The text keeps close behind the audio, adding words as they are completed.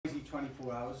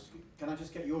24 hours. Can I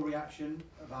just get your reaction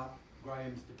about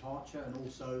Graham's departure, and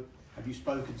also have you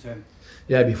spoken to him?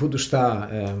 Yeah, before to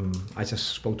start, I just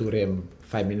spoke to Graham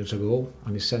 5 minutes ago,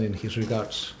 and he's sending his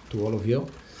regards to all of you.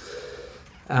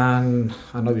 And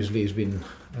obviously it's been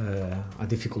a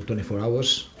difficult 24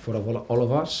 hours for all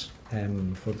of us,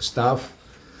 for the staff,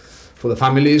 for the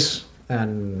families,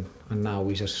 and now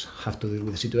we just have to deal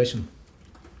with the situation.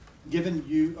 Given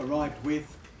you arrived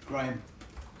with Graham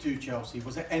to Chelsea,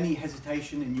 was there any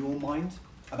hesitation in your mind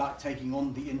about taking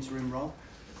on the interim role?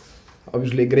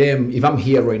 Obviously, Graham, if I'm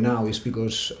here right now, it's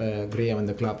because Graham and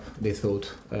the club, they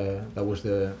thought that was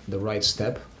the right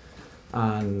step.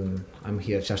 And I'm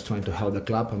here just trying to help the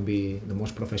club and be the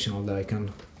most professional that I can.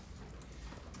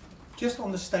 Just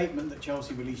on the statement that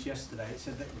Chelsea released yesterday, it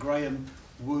said that Graham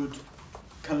would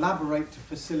collaborate to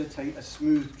facilitate a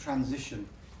smooth transition.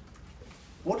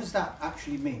 What does that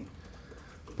actually mean?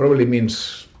 Probably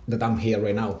means that I'm here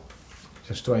right now,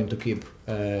 just trying to keep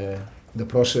the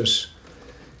process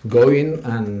going,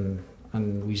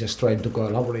 and we just trying to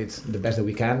collaborate the best that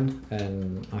we can.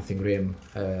 And I think Graham,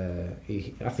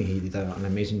 I think he did an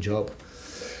amazing job.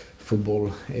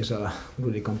 Football is a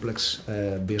really complex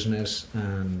business,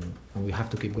 and we have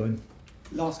to keep going.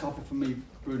 Last couple from me,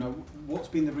 Bruno. What's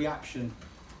been the reaction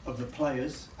of the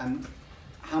players, and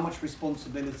how much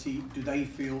responsibility do they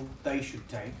feel they should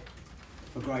take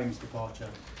for Graham's departure?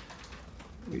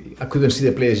 I couldn't see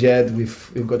the players yet.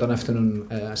 We've got an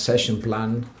afternoon session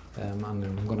planned, and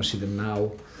I'm going to see them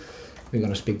now. We're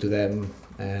going to speak to them,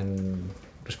 and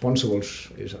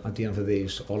responsibles is at the end of the day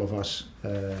is all of us.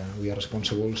 We are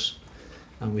responsibles,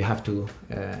 and we have to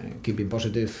keep being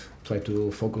positive, try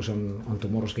to focus on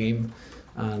tomorrow's game,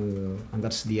 and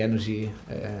that's the energy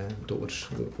towards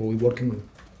what we're working on.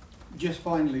 Just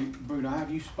finally, Bruno, have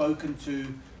you spoken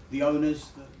to the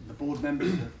owners, the board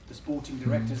members, the sporting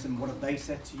directors, and what have they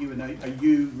said to you? And are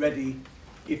you ready,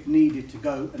 if needed, to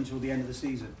go until the end of the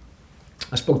season?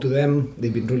 I spoke to them.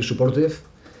 They've been really supportive,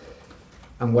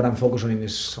 and what I'm focusing on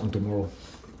is on tomorrow.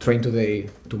 Train today,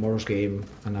 tomorrow's game,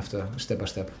 and after, step by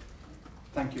step.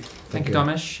 Thank you. Thank you,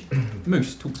 Damesh.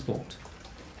 Moose, Talk Sport.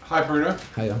 Hi, Bruno.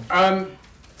 Hiya.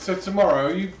 So tomorrow,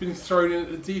 you've been thrown in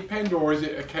at the deep end, or is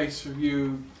it a case of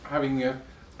you having a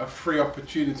free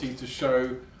opportunity to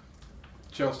show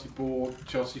Chelsea board,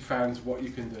 Chelsea fans what you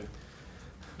can do?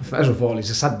 First of all, it's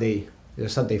a sad day. It's a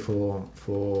sad day for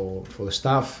the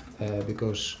staff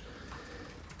because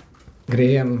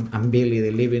Graham and Billy,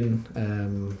 they live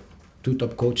in two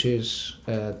top coaches,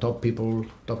 top people,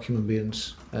 top human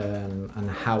beings, and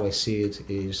how I see it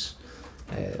is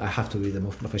I have to be the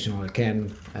most professional I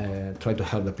can, try to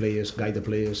help the players, guide the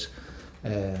players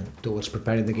towards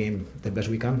preparing the game the best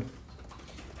we can.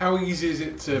 How easy is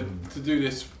it to do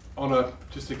this on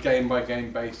just a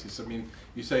game-by-game basis? I mean,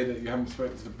 you say that you haven't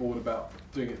spoken to the board about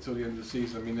doing it till the end of the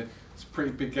season. I mean, it's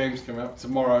pretty big games coming up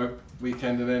tomorrow,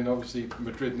 weekend, and then obviously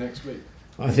Madrid next week.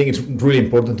 I think it's really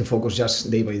important to focus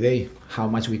just day by day, how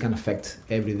much we can affect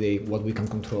every day, what we can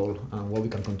control. And what we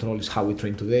can control is how we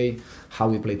train today, how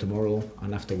we play tomorrow,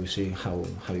 and after we see how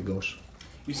it goes.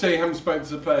 You say you haven't spoken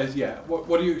to the players yet.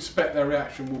 What do you expect their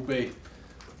reaction will be?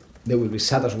 They will be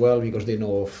sad as well because they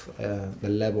know of the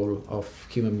level of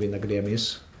human being that Graham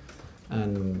is,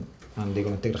 and they're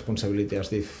going to take responsibility as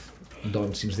they've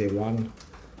done since day one.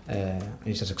 And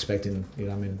it's just expecting, you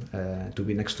know what I mean, to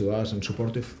be next to us and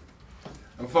supportive.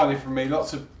 And finally, from me,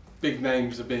 lots of big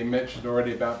names are being mentioned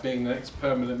already about being the next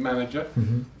permanent manager.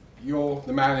 Mm-hmm. You're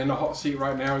the man in the hot seat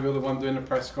right now. You're the one doing the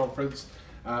press conference.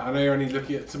 I know you're only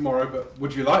looking at tomorrow, but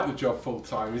would you like the job full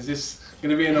time? Is this going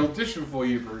to be an audition for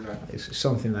you, Bruno? It's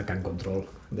something I can control.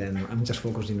 Then I'm just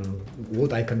focusing on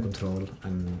what I can control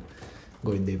and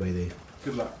going day by day.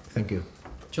 Good luck. Thank you.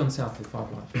 John Southwood,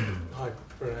 5 Live. Hi,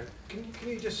 Bruno. Can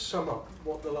you just sum up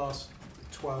what the last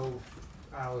 12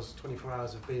 hours, 24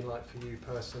 hours have been like for you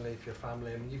personally, for your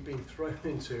family? I mean, you've been thrown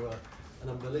into an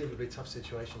unbelievably tough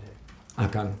situation here. I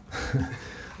can.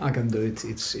 I can do it.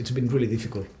 It's been really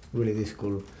difficult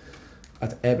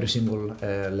at every single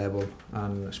level,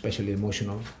 and especially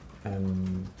emotional.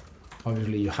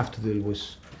 Obviously, you have to deal with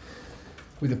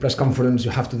the press conference.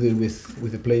 You have to deal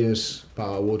with the players.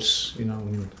 But what's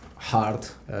hard,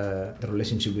 the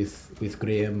relationship with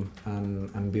Graham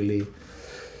and Billy.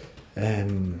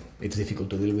 It's difficult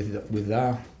to deal with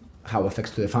that. How it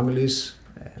affects to the families.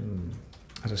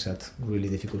 As I said, really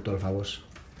difficult 12 hours.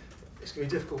 It's going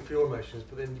to be difficult for your emotions,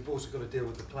 but then you've also got to deal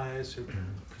with the players who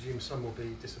presume some will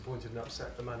be disappointed and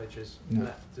upset. The manager's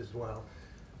left as well,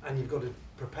 and you've got to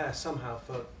prepare somehow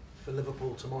for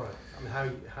Liverpool tomorrow. I mean,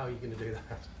 how are you going to do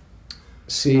that?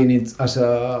 seeing it as an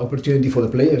opportunity for the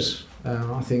players.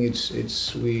 I think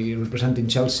we representing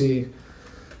Chelsea,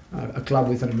 a club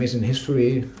with an amazing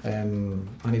history, and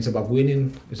it's about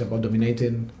winning, it's about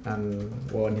dominating,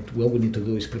 and what we need to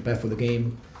do is prepare for the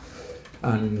game,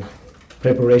 and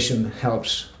preparation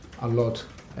helps a lot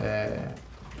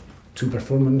to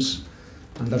performance,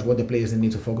 and that's what the players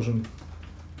need to focus on.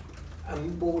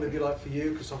 And what will it be like for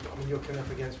you? Because I mean, you're coming up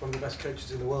against one of the best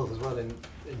coaches in the world as well, in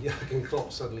Jurgen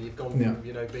Klopp. Suddenly, you've gone from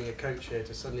being a coach here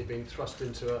to suddenly being thrust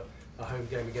into a home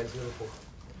game against Liverpool.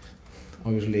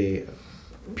 Obviously,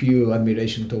 pure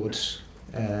admiration towards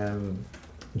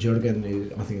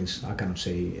Jurgen. I think I cannot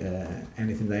say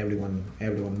anything that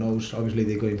everyone knows. Obviously,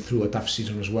 they're going through a tough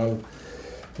season as well,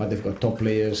 but they've got top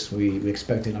players. We're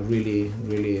expecting a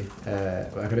really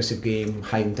aggressive game,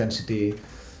 high intensity,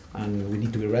 and we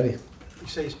need to be ready. You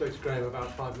say you spoke to Graham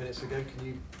about 5 minutes ago. Can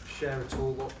you share at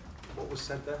all what was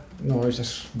said there? No, it's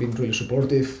just been really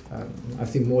supportive. I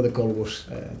think more the call was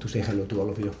to say hello to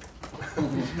all of you.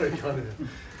 Very kind of you.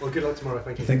 Well, good luck tomorrow.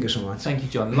 Thank you. Thank you so much. Thank you,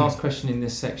 John. Last question in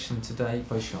this section today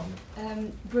by Sean.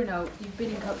 Bruno, you've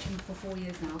been in coaching for 4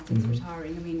 years now since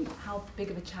retiring. I mean, how big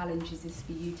of a challenge is this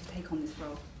for you to take on this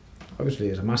role? Obviously,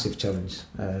 it's a massive challenge.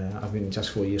 I've been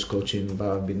just 4 years coaching, but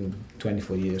I've been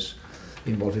 24 years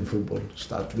involved in football.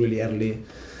 Start really early,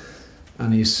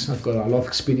 and I've got a lot of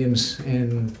experience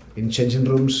in changing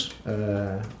rooms,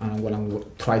 and what I'm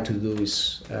trying to do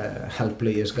is help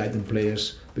players, guide them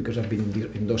players, because I've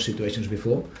been in those situations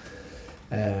before.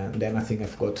 Then I think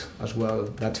I've got as well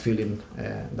that feeling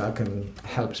that I can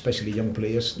help, especially young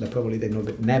players that probably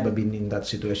they've never been in that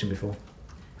situation before.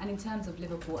 And in terms of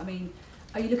Liverpool, I mean,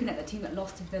 are you looking at the team that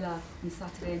lost to Villa on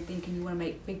Saturday and thinking you want to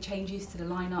make big changes to the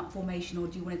lineup formation, or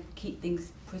do you want to keep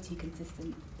things pretty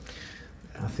consistent?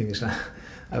 I think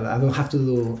I don't have to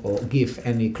do or give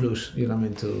any clues, you know what I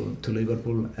mean, to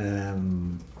Liverpool.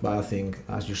 But I think,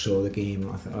 as you saw the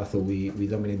game, I thought we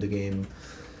dominated the game.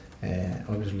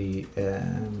 Obviously,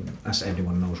 as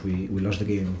everyone knows, we lost the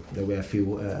game. There were a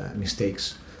few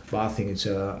mistakes, but I think it's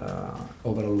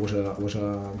overall was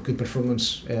a good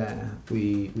performance.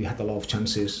 We had a lot of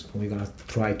chances, and we're gonna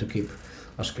try to keep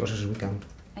as close as we can.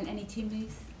 And any team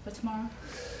news for tomorrow?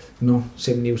 No,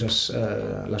 same news as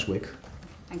last week.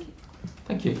 Thank you.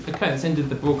 Thank you. Okay, that's ended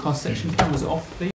the broadcast section. Cameras off, please.